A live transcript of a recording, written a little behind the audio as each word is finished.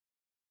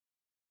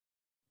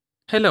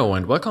Hello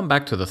and welcome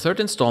back to the third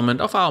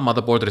installment of our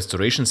motherboard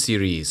restoration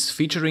series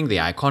featuring the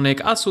iconic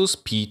ASUS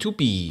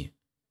P2B.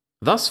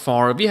 Thus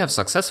far, we have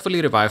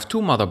successfully revived two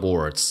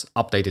motherboards,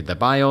 updated the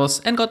BIOS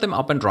and got them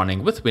up and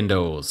running with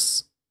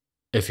Windows.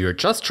 If you're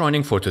just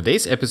joining for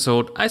today's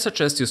episode, I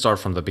suggest you start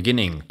from the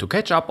beginning to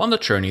catch up on the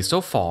journey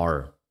so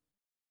far.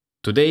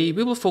 Today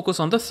we will focus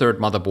on the third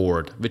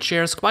motherboard, which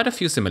shares quite a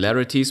few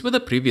similarities with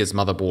the previous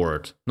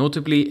motherboard,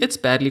 notably its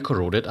badly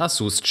corroded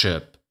ASUS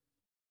chip.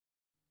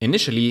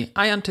 Initially,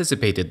 I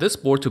anticipated this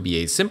board to be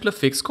a simpler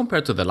fix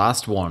compared to the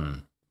last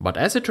one, but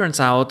as it turns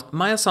out,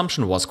 my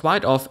assumption was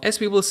quite off, as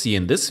we will see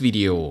in this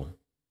video.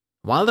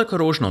 While the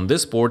corrosion on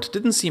this board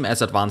didn't seem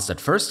as advanced at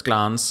first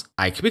glance,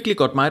 I quickly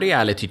got my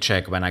reality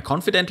check when I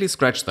confidently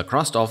scratched the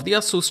crust off the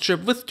ASUS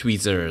chip with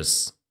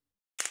tweezers.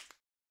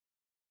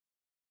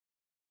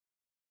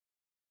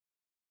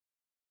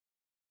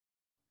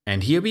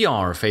 And here we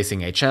are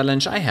facing a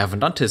challenge I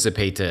haven't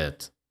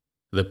anticipated.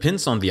 The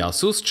pins on the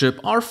ASUS chip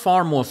are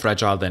far more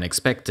fragile than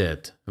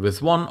expected,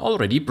 with one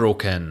already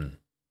broken.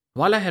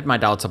 While I had my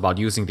doubts about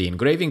using the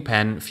engraving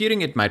pen,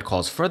 fearing it might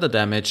cause further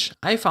damage,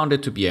 I found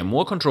it to be a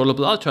more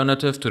controllable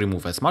alternative to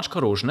remove as much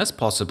corrosion as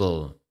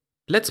possible.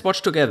 Let's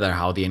watch together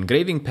how the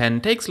engraving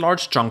pen takes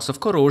large chunks of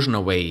corrosion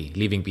away,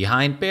 leaving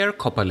behind bare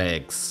copper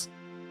legs.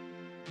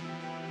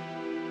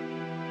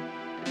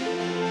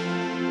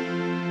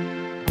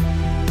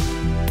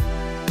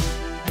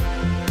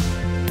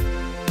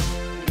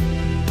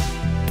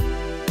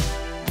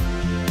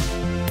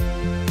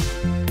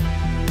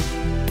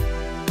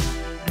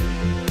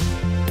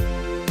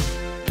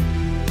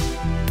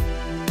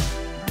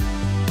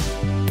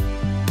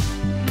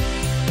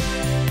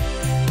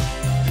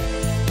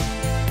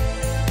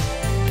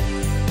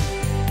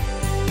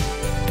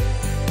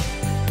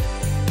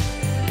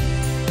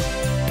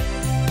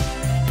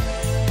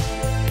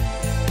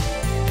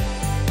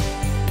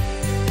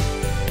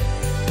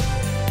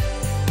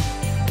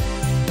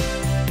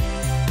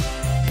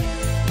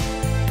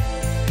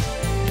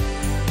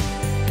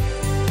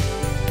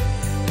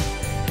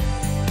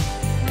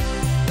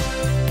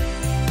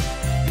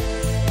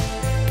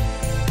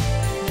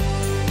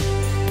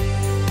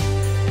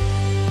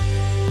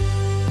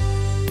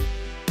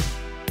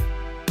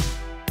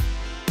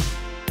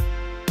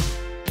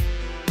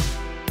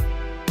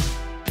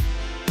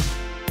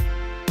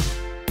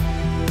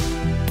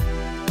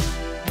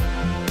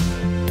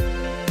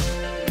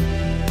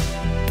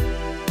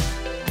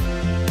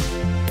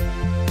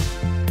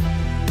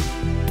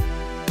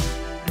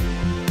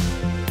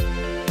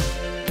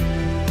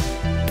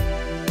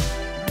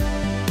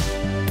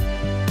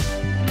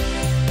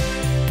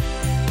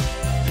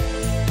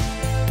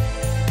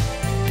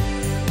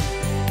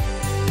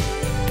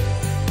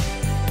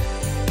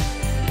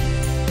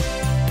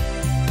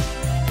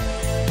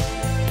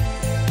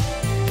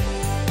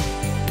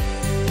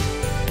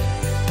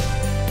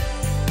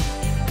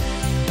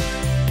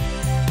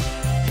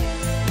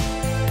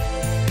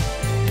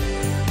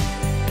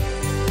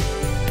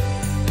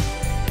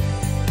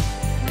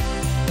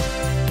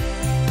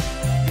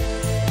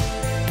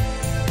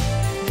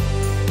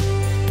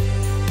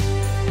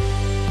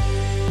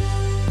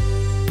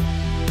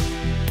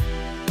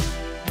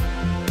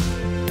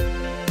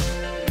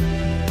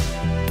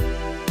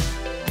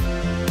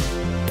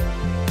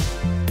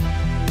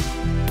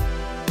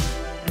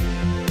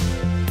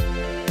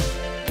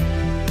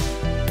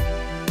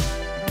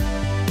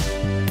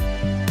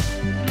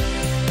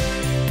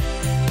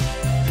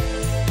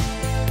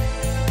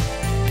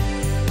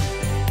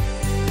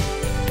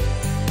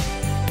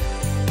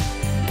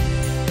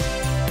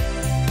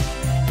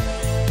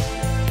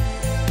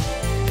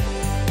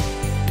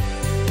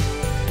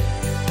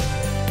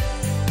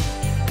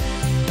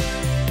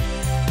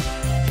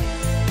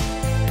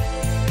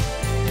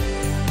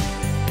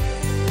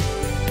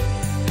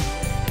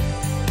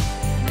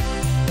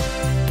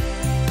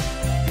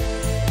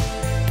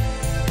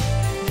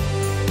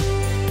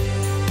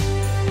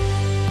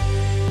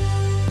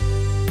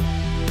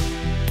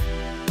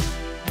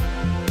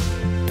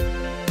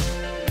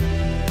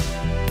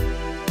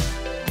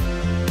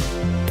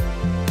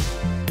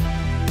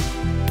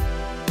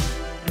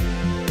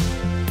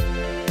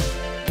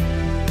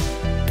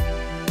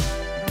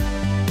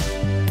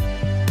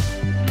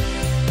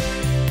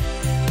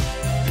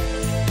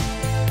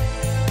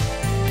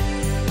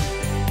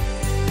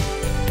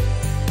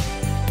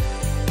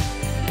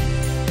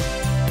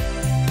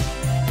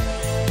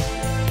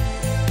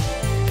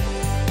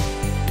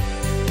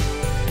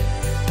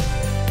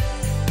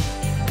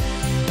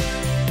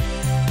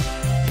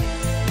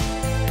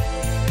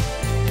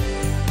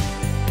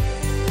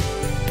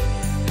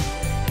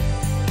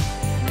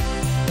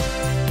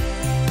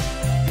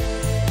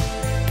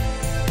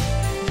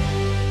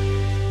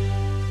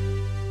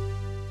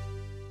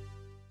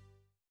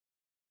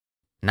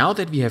 Now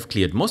that we have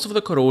cleared most of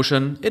the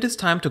corrosion, it is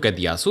time to get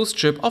the ASUS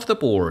chip off the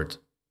board.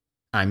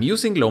 I'm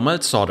using low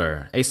melt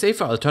solder, a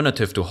safer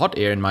alternative to hot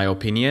air in my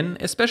opinion,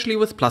 especially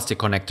with plastic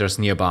connectors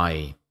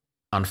nearby.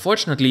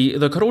 Unfortunately,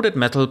 the corroded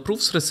metal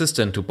proves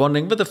resistant to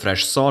bonding with the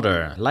fresh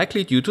solder,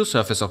 likely due to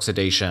surface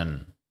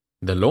oxidation.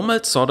 The low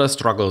melt solder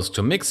struggles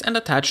to mix and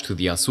attach to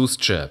the ASUS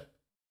chip.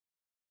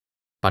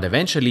 But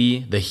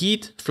eventually, the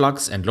heat,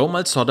 flux and low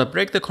melt solder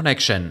break the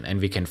connection and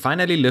we can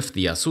finally lift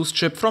the ASUS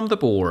chip from the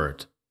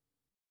board.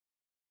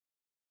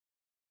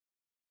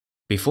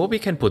 Before we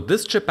can put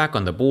this chip back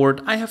on the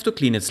board, I have to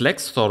clean its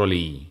legs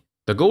thoroughly.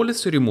 The goal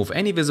is to remove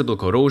any visible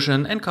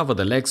corrosion and cover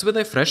the legs with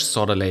a fresh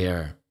solder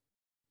layer.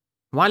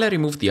 While I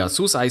removed the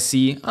ASUS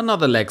IC,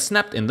 another leg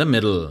snapped in the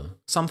middle,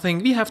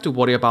 something we have to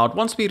worry about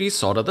once we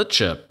resolder the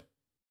chip.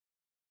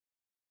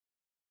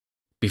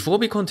 Before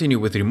we continue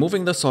with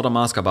removing the solder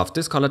mask above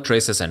discolored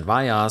traces and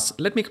vias,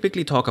 let me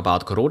quickly talk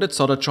about corroded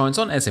solder joints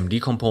on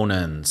SMD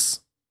components.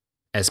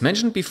 As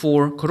mentioned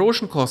before,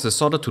 corrosion causes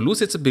solder to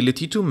lose its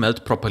ability to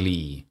melt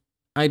properly.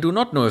 I do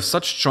not know if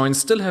such joints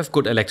still have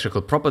good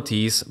electrical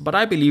properties, but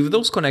I believe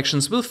those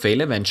connections will fail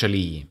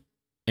eventually.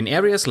 In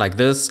areas like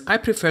this, I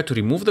prefer to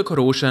remove the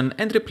corrosion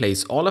and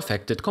replace all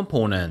affected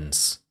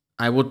components.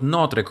 I would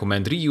not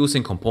recommend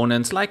reusing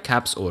components like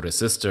caps or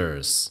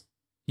resistors.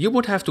 You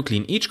would have to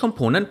clean each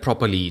component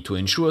properly to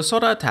ensure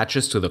solder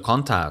attaches to the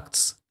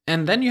contacts,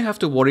 and then you have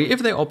to worry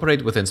if they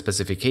operate within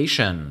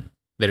specification.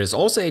 There is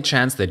also a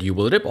chance that you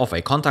will rip off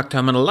a contact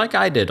terminal like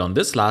I did on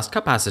this last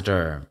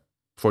capacitor.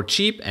 For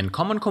cheap and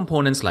common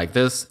components like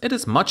this, it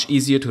is much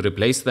easier to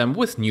replace them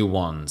with new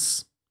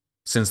ones.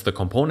 Since the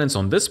components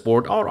on this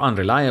board are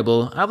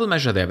unreliable, I will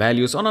measure their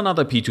values on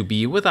another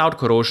P2B without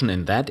corrosion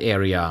in that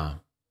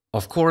area.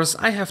 Of course,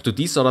 I have to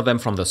desolder them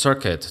from the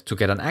circuit to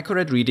get an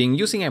accurate reading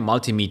using a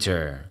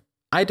multimeter.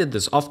 I did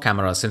this off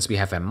camera since we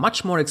have a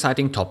much more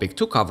exciting topic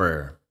to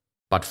cover.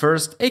 But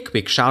first, a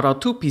quick shout out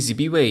to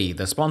PCBWay,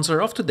 the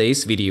sponsor of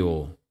today's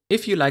video.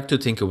 If you like to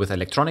tinker with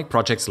electronic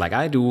projects like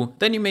I do,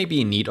 then you may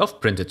be in need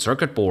of printed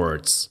circuit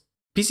boards.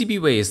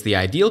 PCBWay is the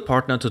ideal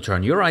partner to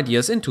turn your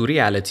ideas into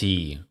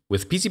reality.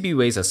 With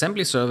PCBWay's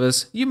assembly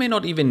service, you may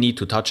not even need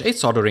to touch a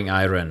soldering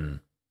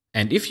iron.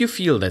 And if you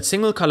feel that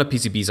single color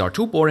PCBs are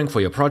too boring for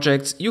your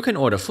projects, you can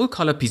order full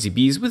color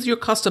PCBs with your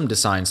custom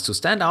designs to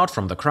stand out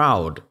from the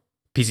crowd.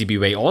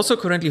 PCBWay also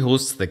currently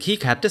hosts the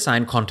KeyCAD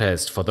Design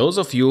Contest for those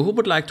of you who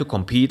would like to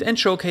compete and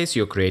showcase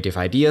your creative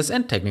ideas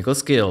and technical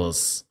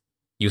skills.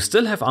 You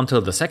still have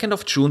until the 2nd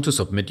of June to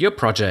submit your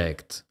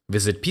project.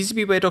 Visit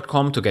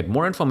PCBWay.com to get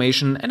more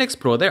information and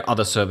explore their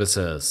other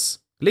services.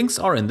 Links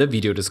are in the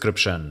video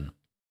description.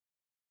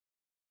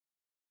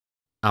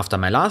 After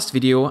my last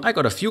video, I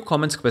got a few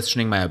comments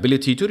questioning my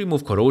ability to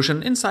remove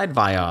corrosion inside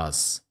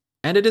vias.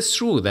 And it is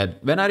true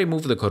that when I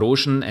remove the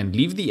corrosion and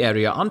leave the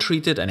area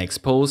untreated and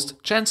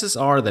exposed, chances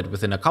are that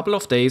within a couple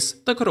of days,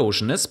 the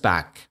corrosion is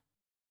back.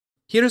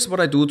 Here is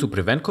what I do to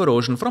prevent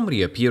corrosion from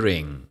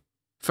reappearing.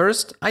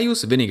 First, I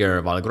use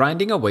vinegar while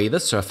grinding away the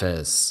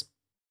surface.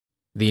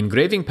 The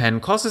engraving pen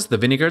causes the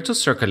vinegar to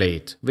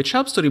circulate, which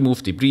helps to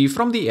remove debris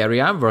from the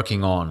area I'm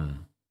working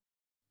on.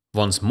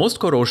 Once most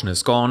corrosion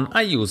is gone,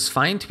 I use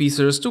fine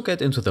tweezers to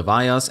get into the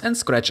vias and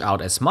scratch out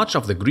as much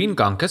of the green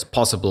gunk as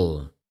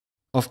possible.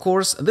 Of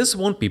course, this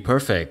won't be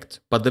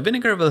perfect, but the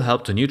vinegar will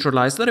help to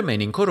neutralize the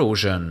remaining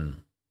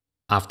corrosion.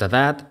 After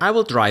that, I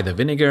will dry the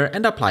vinegar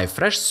and apply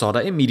fresh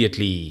solder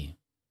immediately.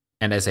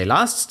 And as a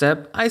last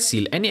step, I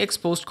seal any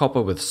exposed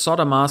copper with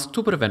solder mask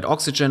to prevent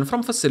oxygen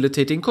from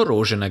facilitating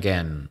corrosion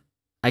again.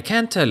 I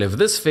can't tell if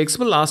this fix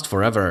will last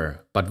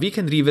forever, but we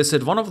can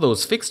revisit one of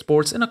those fixed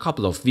boards in a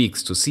couple of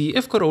weeks to see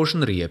if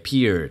corrosion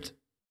reappeared.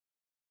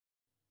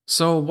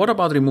 So what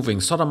about removing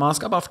solder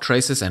mask above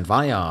traces and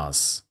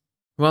vias?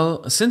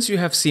 Well, since you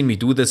have seen me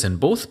do this in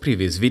both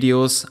previous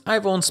videos, I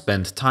won't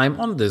spend time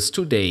on this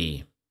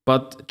today.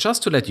 But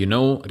just to let you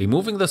know,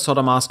 removing the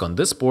solder mask on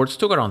this board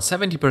took around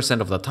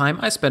 70% of the time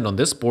I spent on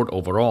this board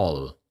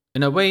overall.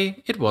 In a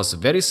way, it was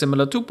very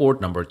similar to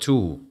board number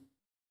 2.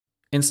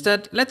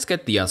 Instead, let's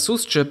get the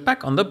ASUS chip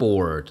back on the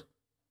board.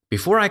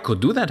 Before I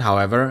could do that,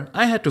 however,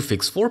 I had to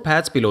fix 4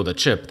 pads below the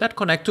chip that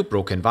connect to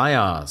broken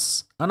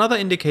vias. Another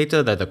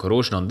indicator that the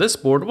corrosion on this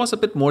board was a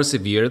bit more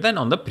severe than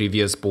on the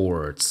previous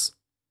boards.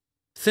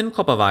 Thin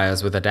copper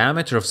vias with a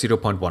diameter of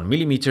 0.1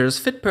 mm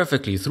fit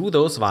perfectly through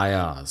those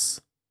vias.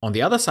 On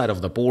the other side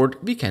of the board,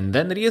 we can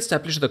then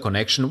re-establish the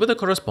connection with the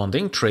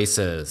corresponding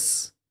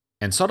traces.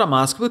 And solder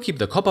mask will keep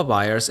the copper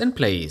wires in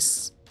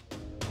place.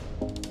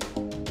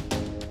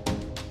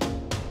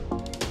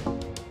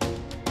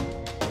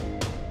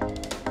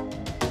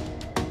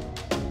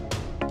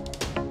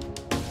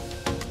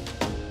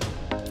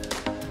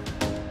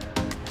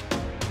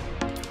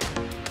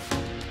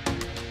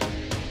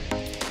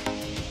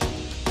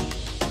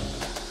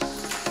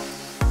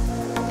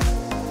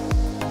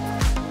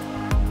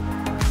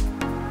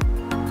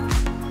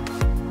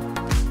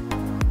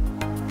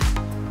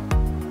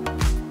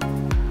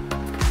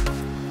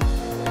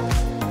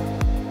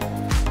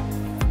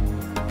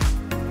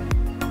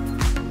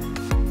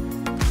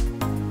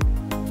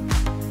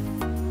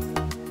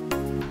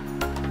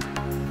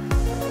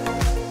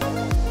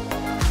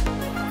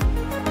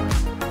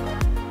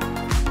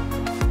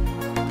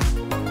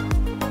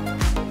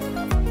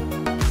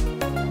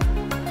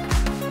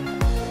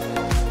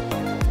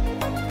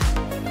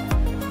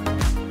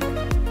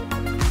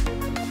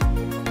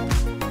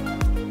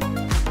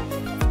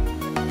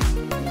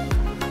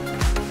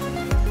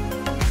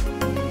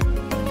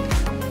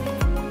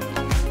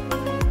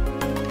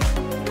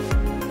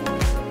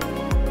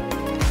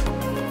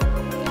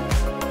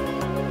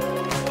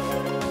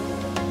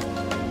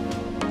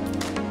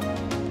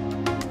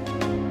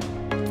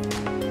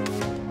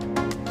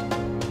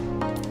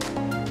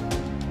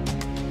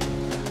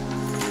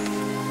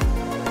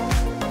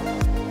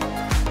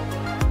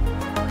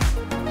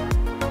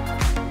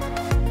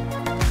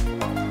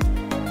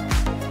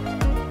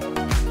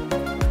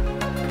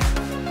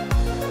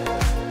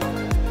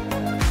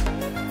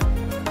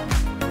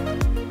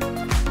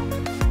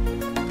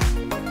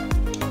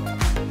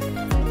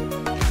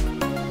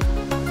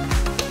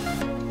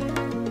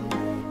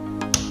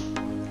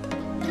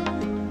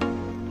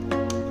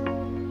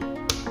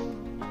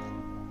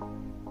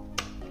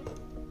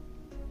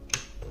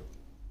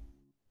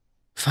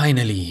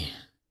 Finally,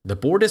 the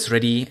board is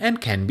ready and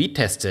can be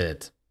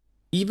tested.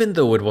 Even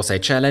though it was a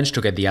challenge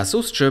to get the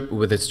ASUS chip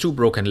with its 2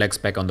 broken legs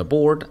back on the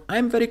board,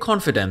 I'm very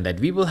confident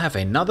that we will have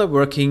another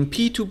working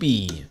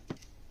P2B.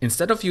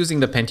 Instead of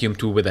using the Pentium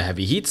II with a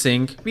heavy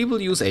heatsink, we will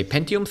use a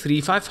Pentium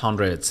III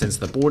 500 since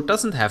the board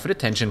doesn't have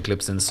retention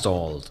clips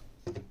installed.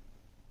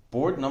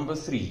 Board number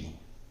 3.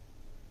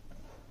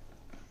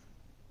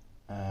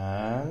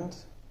 And...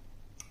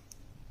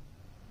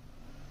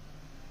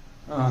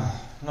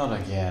 not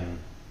again.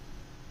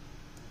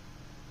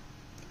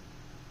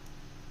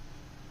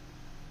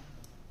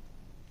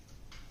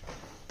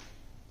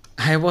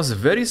 I was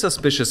very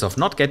suspicious of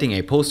not getting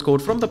a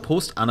postcode from the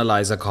post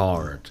analyzer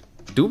card.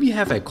 Do we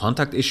have a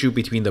contact issue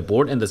between the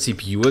board and the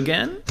CPU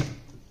again?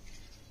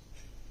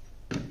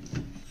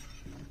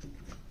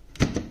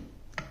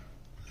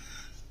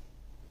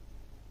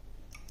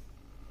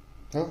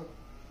 Huh?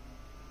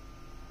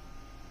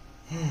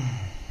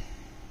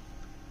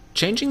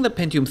 Changing the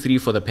Pentium III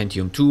for the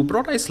Pentium II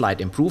brought a slight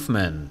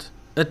improvement.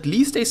 At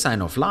least a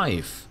sign of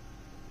life.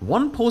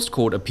 One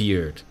postcode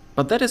appeared,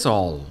 but that is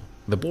all.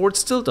 The board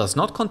still does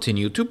not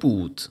continue to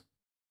boot.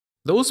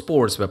 Those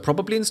boards were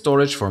probably in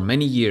storage for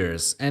many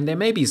years, and there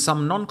may be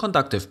some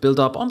non-conductive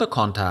buildup on the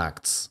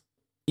contacts.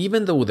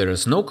 Even though there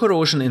is no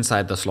corrosion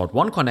inside the slot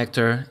 1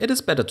 connector, it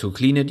is better to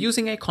clean it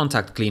using a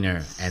contact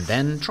cleaner, and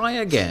then try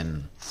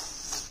again.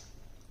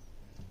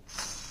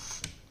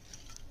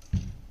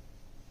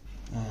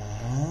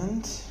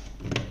 And...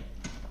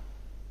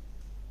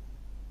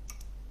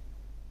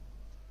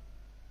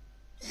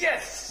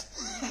 yes!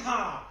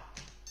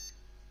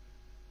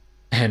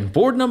 And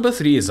board number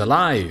 3 is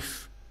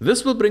alive.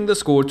 This will bring the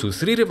score to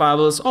 3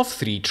 revivals of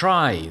 3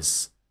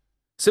 tries.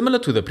 Similar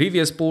to the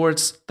previous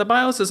boards, the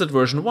BIOS is at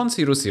version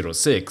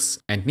 1006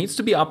 and needs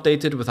to be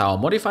updated with our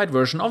modified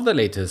version of the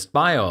latest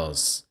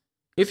BIOS.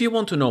 If you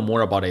want to know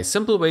more about a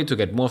simple way to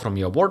get more from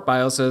your board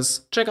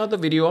BIOSes, check out the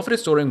video of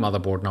restoring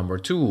motherboard number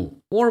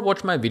 2, or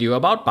watch my video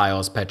about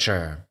BIOS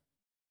Patcher.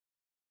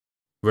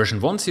 Version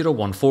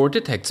 1014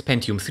 detects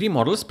Pentium III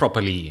models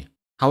properly.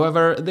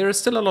 However, there is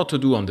still a lot to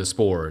do on this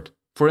board.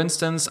 For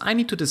instance, I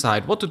need to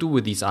decide what to do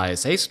with these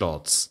ISA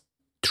slots.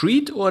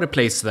 Treat or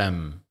replace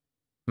them?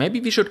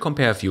 Maybe we should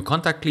compare a few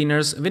contact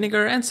cleaners,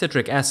 vinegar and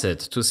citric acid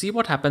to see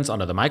what happens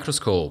under the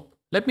microscope.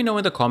 Let me know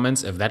in the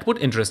comments if that would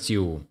interest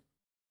you.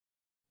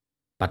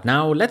 But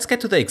now let's get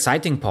to the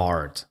exciting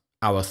part.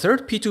 Our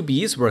third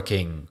P2B is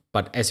working,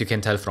 but as you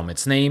can tell from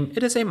its name,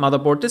 it is a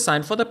motherboard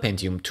designed for the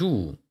Pentium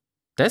II.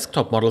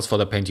 Desktop models for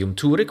the Pentium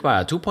II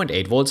require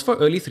 2.8 volts for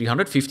early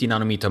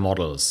 350nm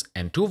models,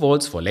 and 2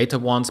 volts for later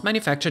ones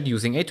manufactured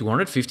using a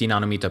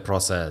 250nm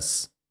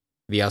process.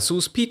 The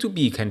ASUS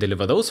P2B can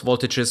deliver those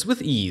voltages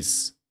with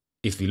ease.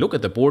 If we look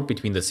at the board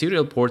between the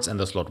serial ports and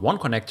the slot 1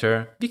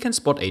 connector, we can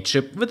spot a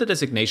chip with the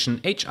designation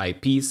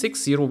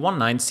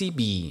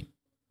HIP6019CB.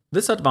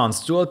 This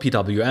advanced dual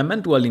PWM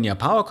and dual linear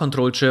power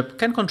control chip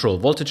can control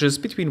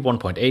voltages between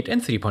 1.8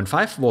 and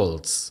 3.5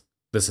 volts.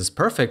 This is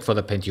perfect for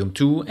the Pentium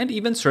II and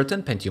even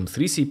certain Pentium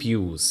III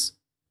CPUs.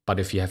 But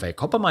if you have a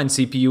Coppermine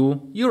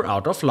CPU, you're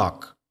out of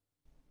luck.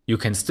 You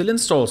can still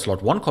install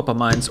slot 1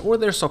 Coppermines or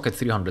their socket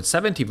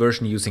 370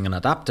 version using an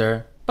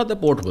adapter, but the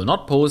board will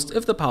not post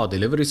if the power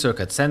delivery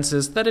circuit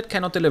senses that it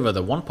cannot deliver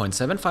the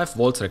 1.75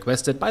 volts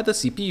requested by the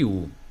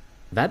CPU.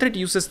 That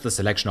reduces the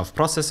selection of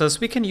processors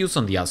we can use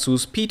on the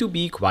ASUS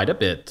P2B quite a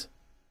bit.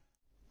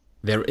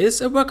 There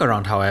is a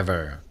workaround,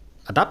 however.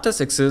 Adapters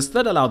exist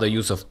that allow the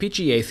use of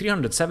PGA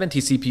 370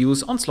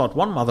 CPUs on slot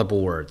 1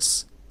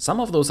 motherboards.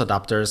 Some of those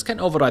adapters can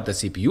override the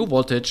CPU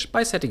voltage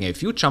by setting a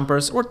few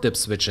jumpers or dip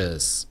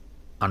switches.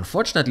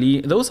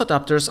 Unfortunately, those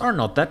adapters are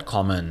not that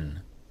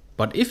common.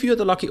 But if you're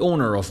the lucky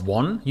owner of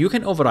one, you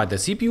can override the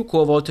CPU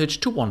core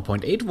voltage to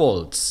 1.8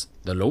 volts,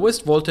 the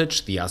lowest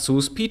voltage the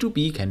ASUS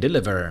P2B can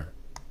deliver.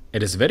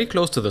 It is very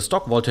close to the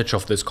stock voltage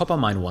of this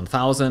Coppermine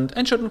 1000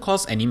 and shouldn't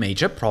cause any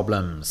major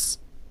problems.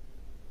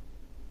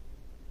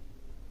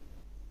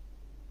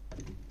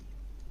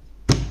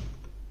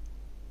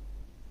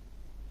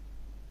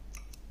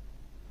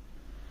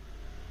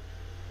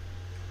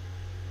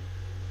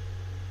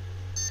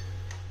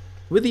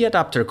 With the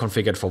adapter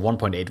configured for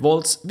 1.8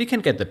 volts, we can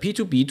get the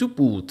P2B to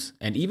boot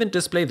and even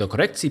display the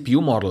correct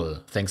CPU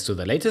model, thanks to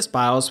the latest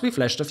BIOS we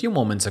flashed a few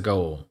moments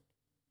ago.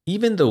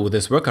 Even though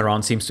this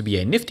workaround seems to be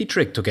a nifty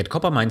trick to get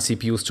Coppermine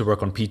CPUs to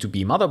work on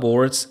P2B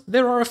motherboards,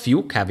 there are a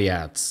few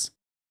caveats.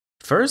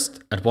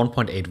 First, at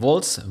 1.8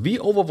 volts, we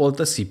overvolt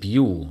the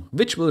CPU,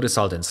 which will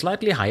result in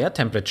slightly higher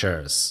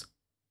temperatures.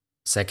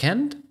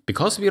 Second,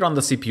 because we run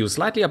the CPU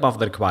slightly above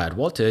the required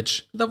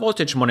voltage, the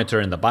voltage monitor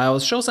in the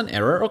BIOS shows an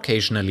error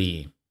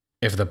occasionally.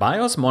 If the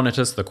BIOS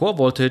monitors the core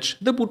voltage,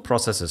 the boot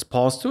process is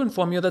paused to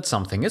inform you that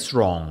something is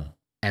wrong.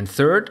 And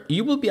third,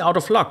 you will be out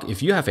of luck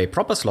if you have a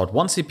proper slot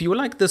 1 CPU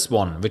like this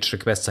one, which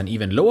requests an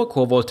even lower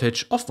core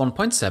voltage of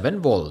 1.7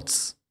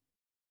 volts.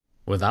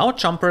 Without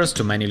jumpers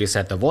to manually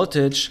set the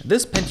voltage,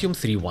 this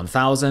Pentium III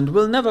 1000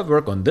 will never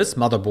work on this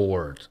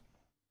motherboard.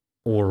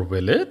 Or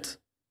will it?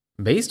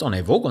 Based on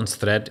a Vogon's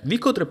thread, we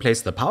could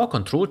replace the power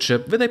control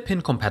chip with a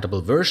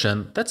pin-compatible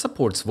version that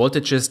supports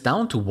voltages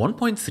down to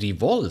 1.3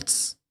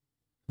 volts.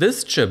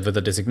 This chip with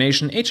the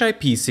designation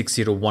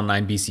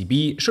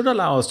HIP6019BCB should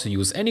allow us to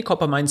use any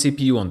Coppermine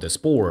CPU on this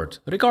board,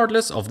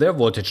 regardless of their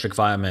voltage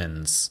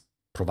requirements,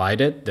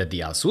 provided that the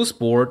ASUS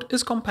board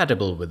is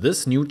compatible with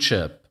this new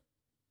chip.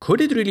 Could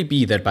it really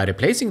be that by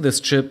replacing this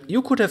chip,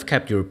 you could have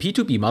kept your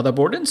P2B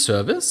motherboard in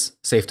service,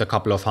 saved a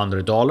couple of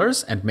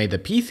 $100, and made the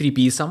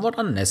P3B somewhat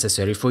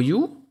unnecessary for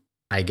you?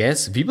 I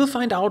guess we will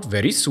find out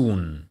very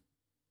soon.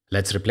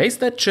 Let's replace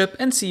that chip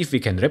and see if we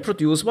can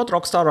reproduce what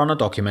Rockstar Runner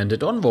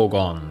documented on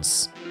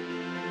Vogons.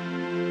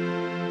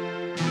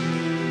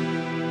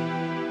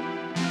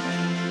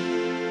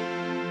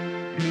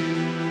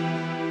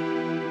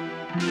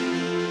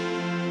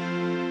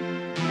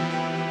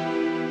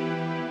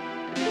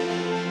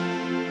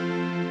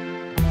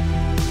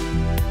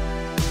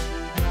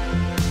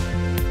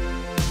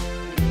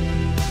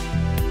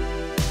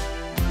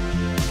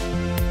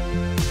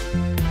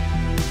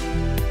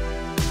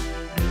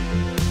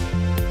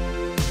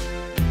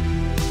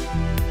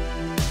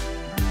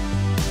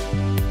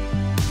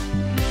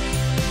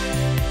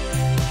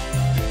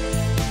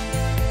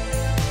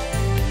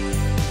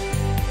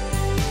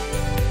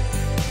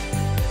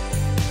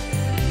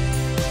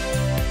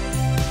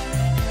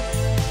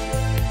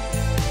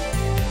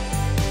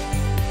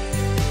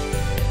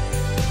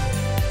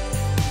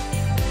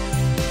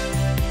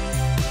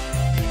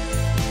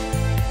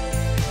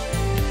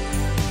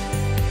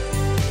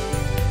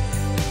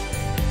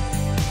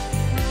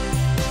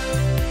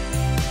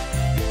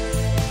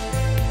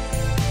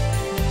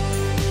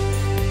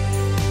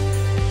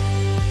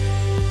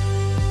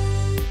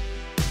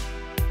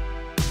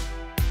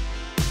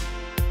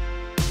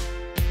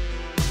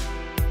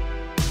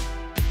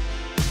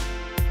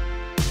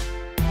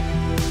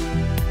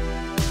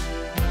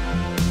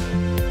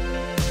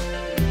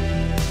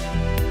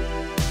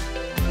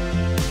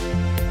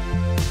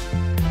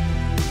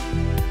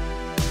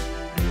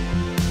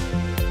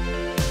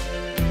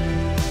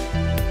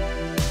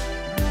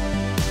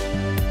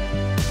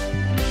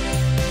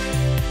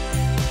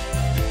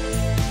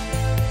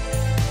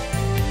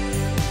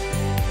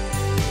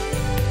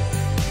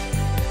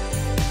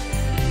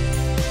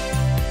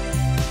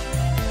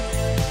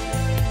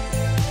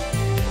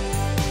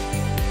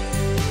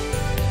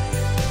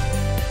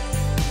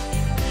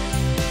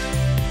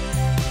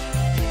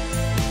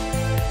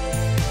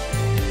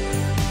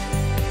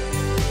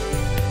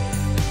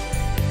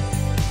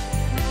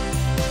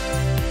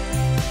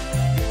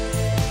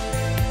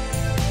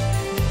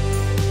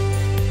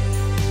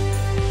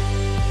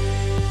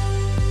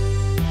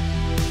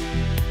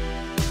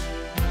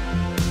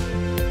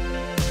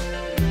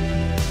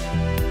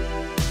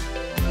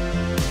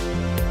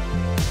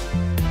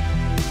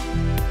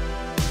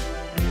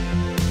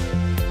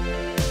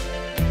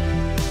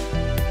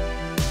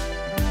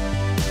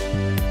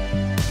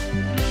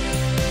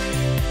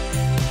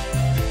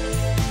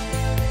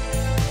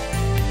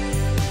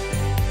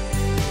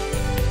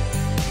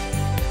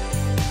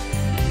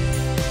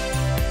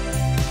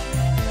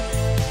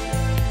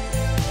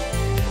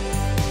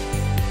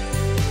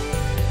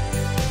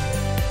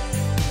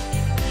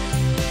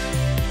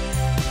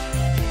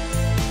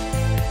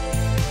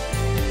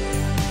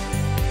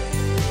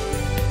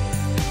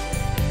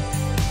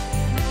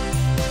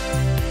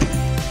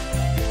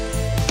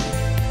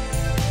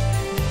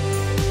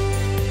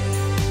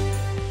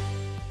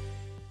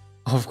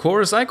 Of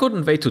course, I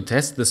couldn't wait to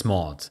test this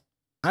mod.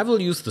 I will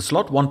use the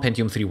slot 1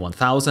 Pentium III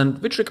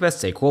 1000, which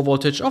requests a core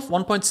voltage of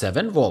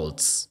 1.7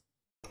 volts.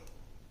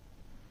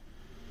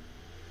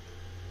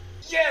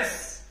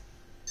 Yes!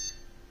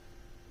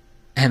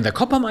 And the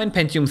Coppermine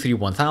Pentium III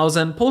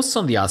 1000 posts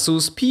on the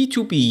ASUS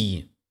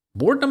P2B.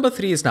 Board number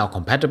 3 is now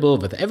compatible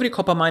with every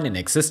Coppermine in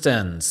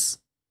existence.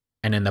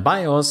 And in the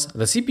BIOS,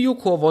 the CPU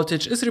core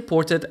voltage is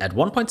reported at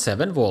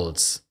 1.7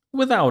 volts,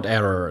 without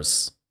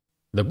errors.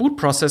 The boot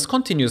process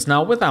continues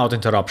now without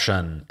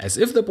interruption, as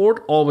if the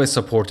board always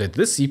supported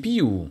this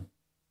CPU.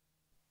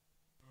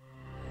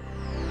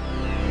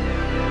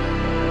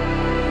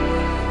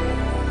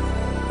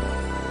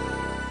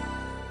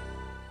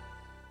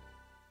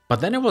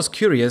 But then I was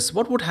curious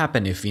what would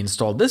happen if we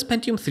installed this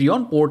Pentium 3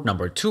 on board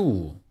number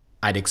 2.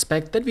 I'd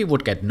expect that we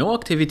would get no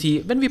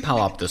activity when we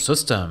power up the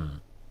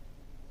system.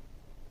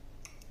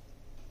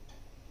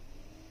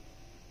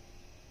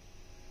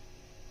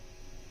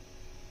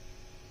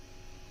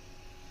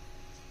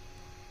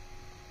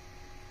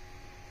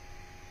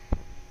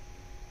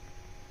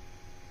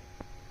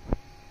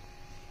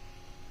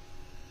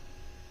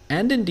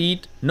 And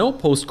indeed, no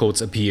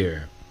postcodes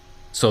appear.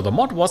 So the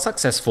mod was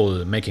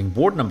successful, making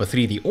board number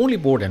 3 the only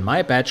board in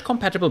my batch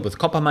compatible with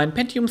Coppermine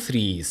Pentium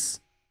 3s.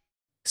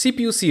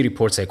 CPU-C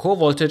reports a core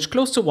voltage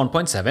close to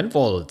 1.7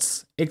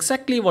 volts,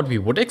 exactly what we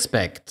would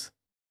expect.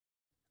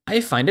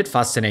 I find it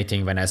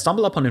fascinating when I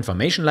stumble upon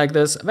information like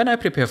this when I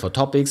prepare for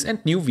topics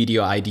and new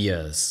video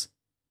ideas.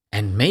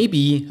 And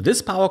maybe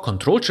this power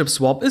control chip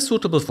swap is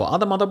suitable for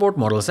other motherboard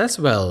models as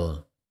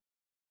well.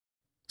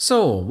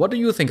 So, what do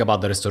you think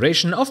about the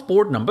restoration of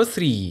board number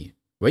 3?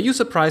 Were you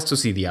surprised to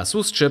see the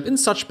ASUS chip in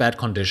such bad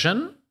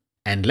condition?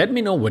 And let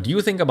me know what you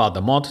think about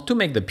the mod to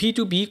make the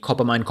P2B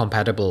Coppermine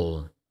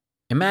compatible.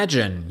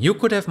 Imagine, you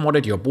could have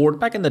modded your board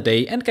back in the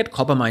day and get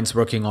Coppermines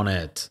working on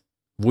it.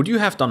 Would you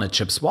have done a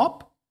chip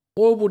swap?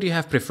 Or would you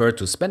have preferred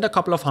to spend a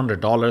couple of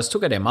 $100s to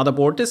get a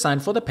motherboard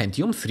designed for the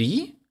Pentium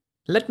 3?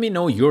 Let me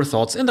know your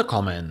thoughts in the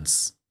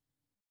comments.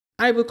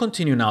 I will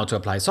continue now to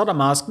apply solder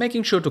mask,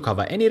 making sure to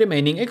cover any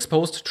remaining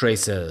exposed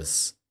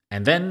traces.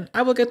 And then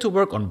I will get to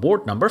work on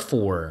board number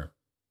 4.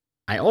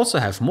 I also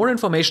have more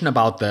information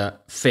about the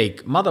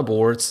fake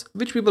motherboards,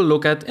 which we will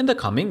look at in the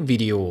coming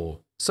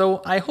video.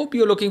 So I hope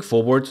you're looking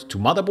forward to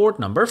motherboard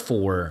number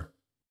 4.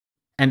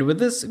 And with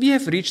this, we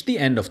have reached the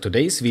end of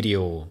today's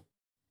video.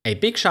 A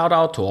big shout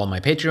out to all my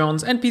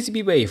Patreons and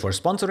PCBWay for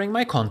sponsoring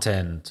my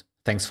content.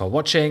 Thanks for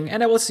watching,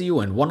 and I will see you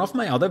in one of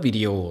my other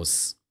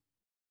videos.